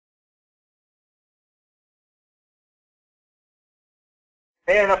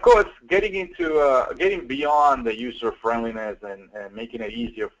And of course, getting beyond the user friendliness and making it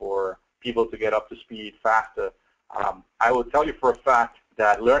easier for people to get up to speed faster, I will tell you for a fact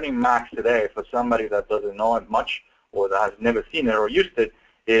that learning Max today for somebody that doesn't know it much or that has never seen it or used it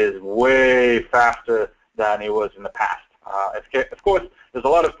is way faster than it was in the past. Of course, there's a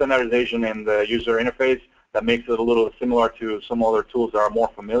lot of standardization in the user interface that makes it a little similar to some other tools that are more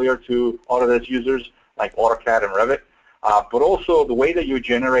familiar to Autodesk users, like AutoCAD and Revit. But also the way that you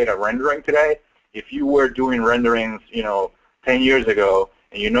generate a rendering today, if you were doing renderings, 10 years ago,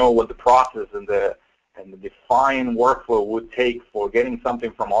 and you know what the process and the defined workflow would take for getting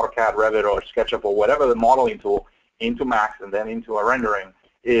something from AutoCAD, Revit, or SketchUp, or whatever the modeling tool into Max and then into a rendering,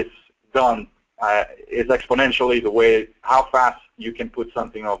 is done is exponentially the way how fast you can put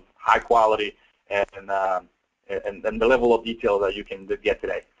something of high quality and the level of detail that you can get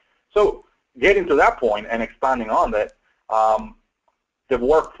today. So getting to that point and expanding on that, the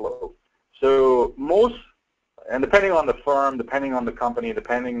workflow. So and depending on the firm, depending on the company,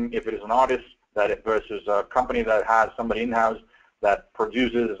 depending if it is an artist versus a company that has somebody in-house that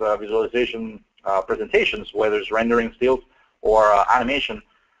produces visualization presentations, whether it's rendering, stills, or animation.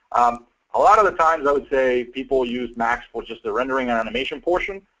 A lot of the times I would say people use Max for just the rendering and animation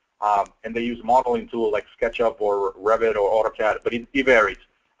portion, and they use a modeling tool like SketchUp or Revit or AutoCAD, but it varies.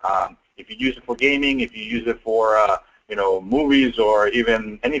 If you use it for gaming, if you use it for movies or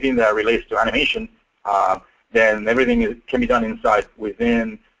even anything that relates to animation, then everything can be done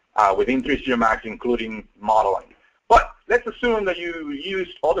within 3 Studio Max, including modeling. But let's assume that you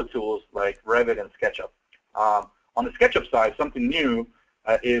used other tools like Revit and SketchUp. On the SketchUp side, something new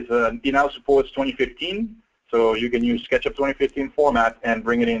is it now supports 2015, so you can use SketchUp 2015 format and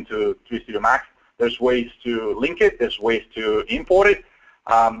bring it into 3 Studio Max. There's ways to link it. There's ways to import it.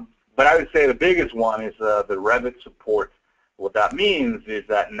 But I would say the biggest one is the Revit support. What that means is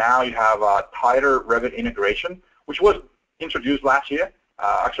that now you have a tighter Revit integration, which was introduced last year,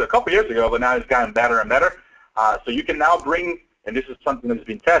 actually a couple years ago, but now it's gotten better and better. So you can now bring, and this is something that's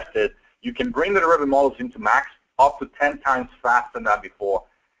been tested, you can bring the Revit models into Max up to 10 times faster than that before.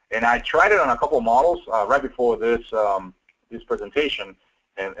 And I tried it on a couple of models right before this presentation,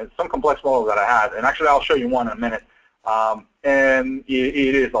 and some complex models that I had. And actually, I'll show you one in a minute. And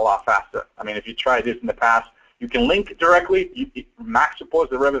it is a lot faster. I mean, if you tried this in the past, you can link directly. Max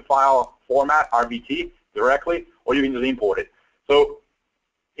supports the Revit file format, RBT, directly, or you can just import it. So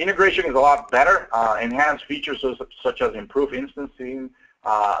integration is a lot better. Enhanced features such as improved instancing,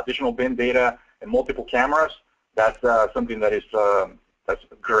 additional bin data, and multiple cameras. That's something that is that's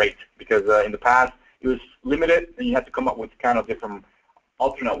great, because in the past it was limited, and you had to come up with kind of different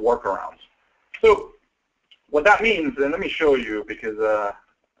alternate workarounds. So what that means, and let me show you, because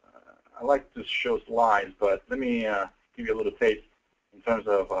I like to show slides, but let me give you a little taste in terms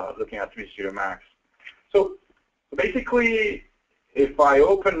of looking at 3 Studio Max. So basically, if I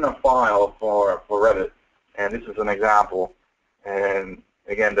open a file for Revit, and this is an example, and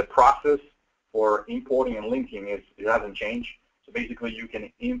again, the process for importing and linking it hasn't changed. So basically, you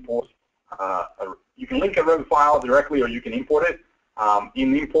can import, you can link a Revit file directly, or you can import it.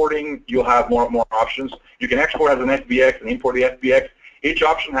 In importing, you'll have more options. You can export as an SBX and import the SBX. Each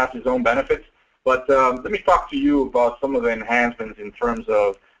option has its own benefits. But let me talk to you about some of the enhancements in terms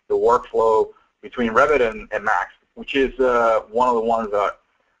of the workflow between Revit and Max, which is one of the ones that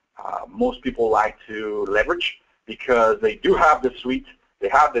most people like to leverage, because they do have the suite, they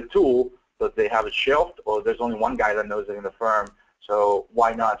have the tool, but they have it shelved, or there's only one guy that knows it in the firm. So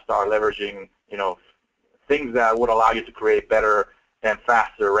why not start leveraging, things that would allow you to create better and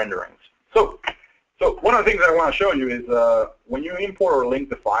faster renderings? So one of the things that I want to show you is when you import or link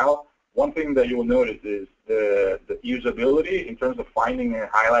the file, one thing that you will notice is the usability in terms of finding and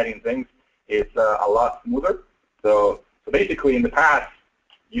highlighting things is a lot smoother. So basically, in the past,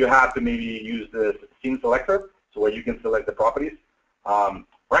 you have to maybe use the scene selector, so where you can select the properties.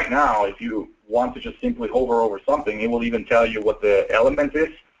 Right now, if you want to just simply hover over something, it will even tell you what the element is.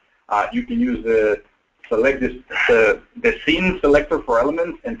 You can use the scene selector for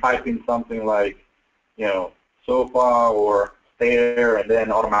elements and type in something like, sofa or stair, and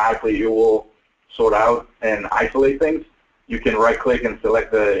then automatically it will sort out and isolate things. You can right-click and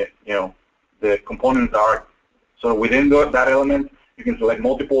select the components that are sort of within that element. You can select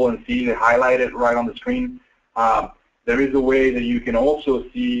multiple and see it highlighted right on the screen. There is a way that you can also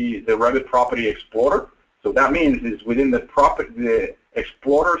see the Revit Property Explorer. So that means is within the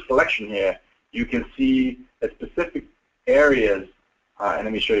Explorer selection here, you can see the specific areas, and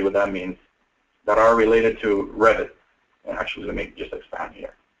let me show you what that means, that are related to Revit. And actually, let me just expand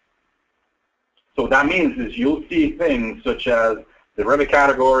here. So what that means is you'll see things such as the Revit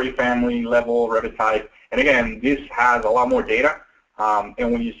category, family, level, Revit type. And again, this has a lot more data. And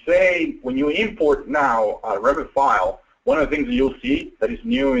when you import now a Revit file, one of the things that you'll see that is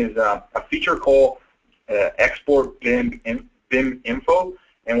new is a feature called export BIM info.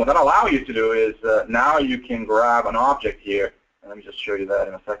 And what that allows you to do is now you can grab an object here. And let me just show you that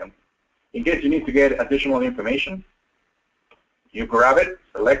in a second. In case you need to get additional information, you grab it,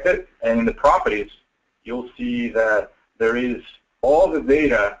 select it, and in the properties, you'll see that there is all the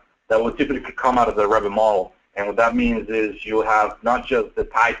data that will typically come out of the Revit model. And what that means is you'll have not just the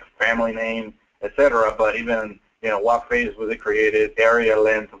type, family name, etc., but even what phase was it created, area,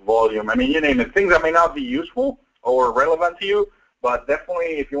 length, volume. I mean, you name it. Things that may not be useful or relevant to you, but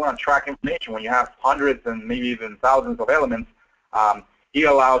definitely if you want to track information when you have hundreds and maybe even thousands of elements, it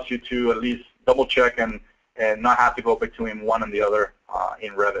allows you to at least double check and not have to go between one and the other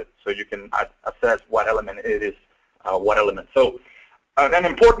in Revit. So you can assess what element it is, what element. So an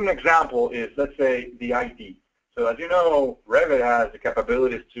important example is, let's say, the ID. So as you know, Revit has the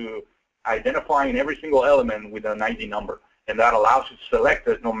capabilities to identifying every single element with an ID number. And that allows you to select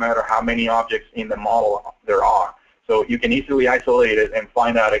it no matter how many objects in the model there are. So you can easily isolate it and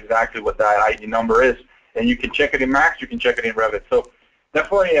find out exactly what that ID number is. And you can check it in Max, you can check it in Revit. So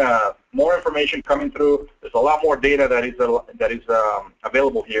definitely more information coming through. There's a lot more data that is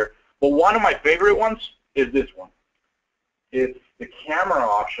available here. But one of my favorite ones is this one. It's the camera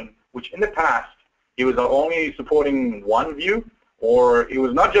option, which in the past, it was only supporting one view, or it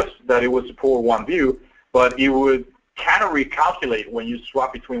was not just that it would support one view, but it would kind of recalculate when you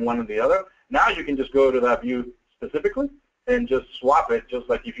swap between one and the other. Now you can just go to that view specifically and just swap it just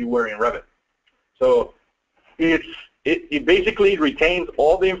like if you were in Revit. So it basically retains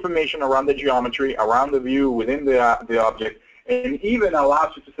all the information around the geometry, around the view, within the object, and even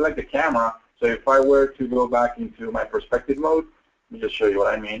allows you to select the camera. So if I were to go back into my perspective mode, let me just show you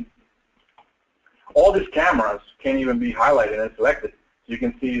what I mean. All these cameras can even be highlighted and selected. So you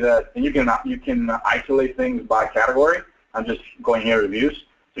can see that, and you can isolate things by category. I'm just going here to views.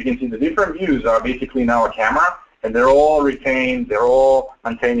 So you can see the different views are basically now a camera, and they're all retained, they're all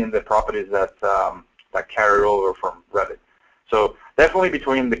maintaining the properties that carry over from Revit. So definitely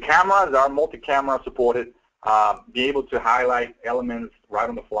between the cameras, are multi-camera supported, be able to highlight elements right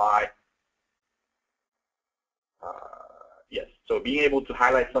on the fly. Yes, so being able to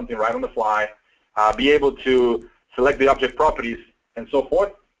highlight something right on the fly, be able to select the object properties and so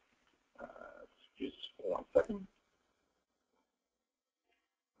forth. Just 1 second.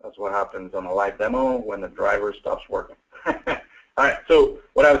 That's what happens on a live demo when the driver stops working. All right, so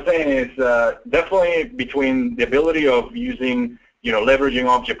what I was saying is definitely between the ability of using, leveraging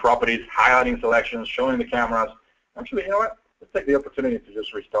object properties, highlighting selections, showing the cameras. Actually, you know what? Let's take the opportunity to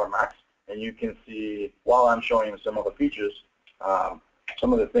just restart Max, and you can see while I'm showing some of the features,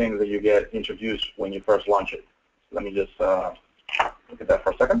 some of the things that you get introduced when you first launch it. So let me just look at that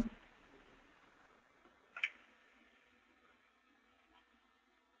for a second.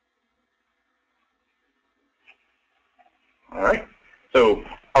 All right. So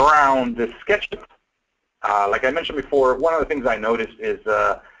around the SketchUp, like I mentioned before, one of the things I noticed is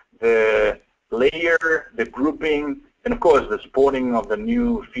the layer, the grouping, and of course the supporting of the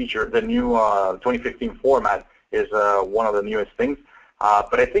new feature, the new 2015 format is one of the newest things.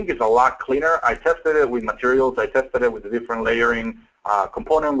 But I think it's a lot cleaner. I tested it with materials. I tested it with the different layering,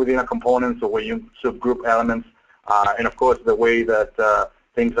 component within a component, so where you subgroup elements, and of course the way that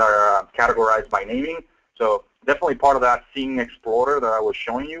things are categorized by naming. So definitely part of that Scene Explorer that I was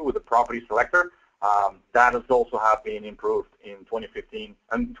showing you with the property selector, that has also have been improved in 2015.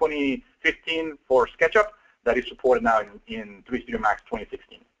 And 2015 for SketchUp, that is supported now in 3 Studio Max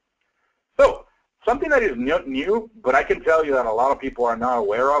 2016. So something that is new, but I can tell you that a lot of people are not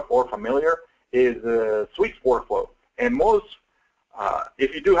aware of or familiar, is the suites workflow. And most,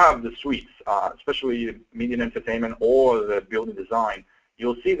 if you do have the suites, especially media and entertainment or the building design,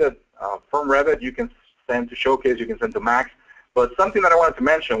 you'll see that from Revit you can send to Showcase, you can send to Max. But something that I wanted to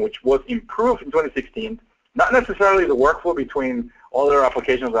mention, which was improved in 2016, not necessarily the workflow between other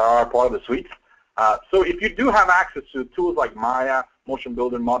applications that are part of the suites. So if you do have access to tools like Maya, Motion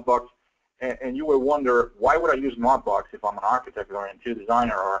Builder, Modbox, and you will wonder, why would I use Modbox if I'm an architect or an interior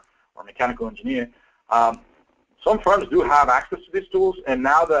designer or mechanical engineer? Some firms do have access to these tools, and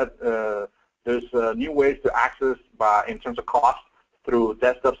now that there's new ways to access in terms of cost through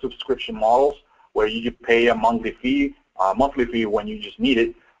desktop subscription models, where you pay a monthly fee when you just need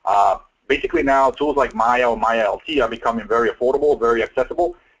it. Basically now tools like Maya or Maya LT are becoming very affordable, very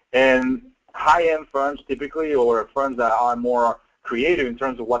accessible, and high-end firms typically, or firms that are more creative in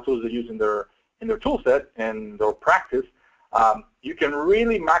terms of what tools they use in their tool set and their practice, you can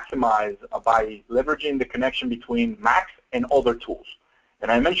really maximize by leveraging the connection between Max and other tools.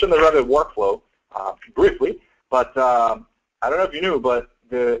 And I mentioned the Revit workflow briefly, but I don't know if you knew, but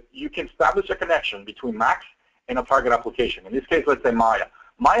you can establish a connection between Max and a target application. In this case, let's say Maya.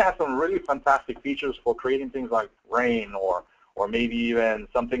 Maya has some really fantastic features for creating things like rain or maybe even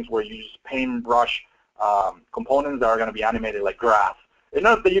some things where you use paintbrush components that are going to be animated like grass. It's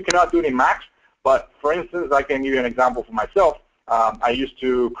not that you cannot do it in Max, but for instance, I can give you an example for myself. I used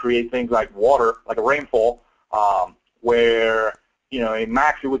to create things like water, like a rainfall, where in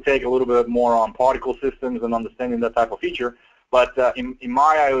Max it would take a little bit more on particle systems and understanding that type of feature. But in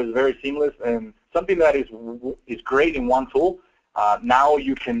Maya, it was very seamless, and something that is great in one tool. Now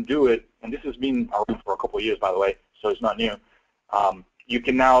you can do it, and this has been around for a couple of years, by the way, so it's not new. You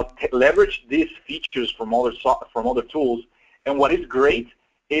can now leverage these features from other tools, and what is great,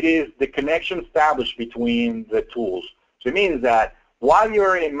 it is the connection established between the tools. So it means that while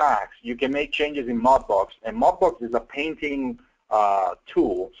you're in Max, you can make changes in Modbox, and Modbox is a painting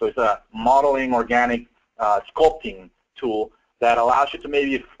tool, so it's a modeling, organic sculpting tool that allows you to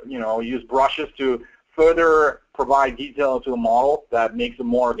maybe use brushes to further provide detail to the model that makes it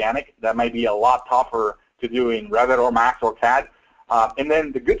more organic. That might be a lot tougher to do in Revit or Max or CAD. And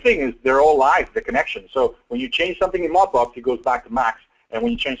then the good thing is they're all live, the connection. So when you change something in Modbox, it goes back to Max. And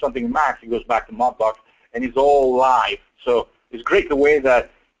when you change something in Max, it goes back to Modbox. And it's all live. So it's great the way that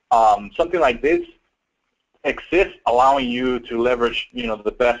something like this exists, allowing you to leverage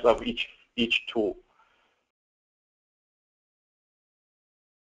the best of each tool.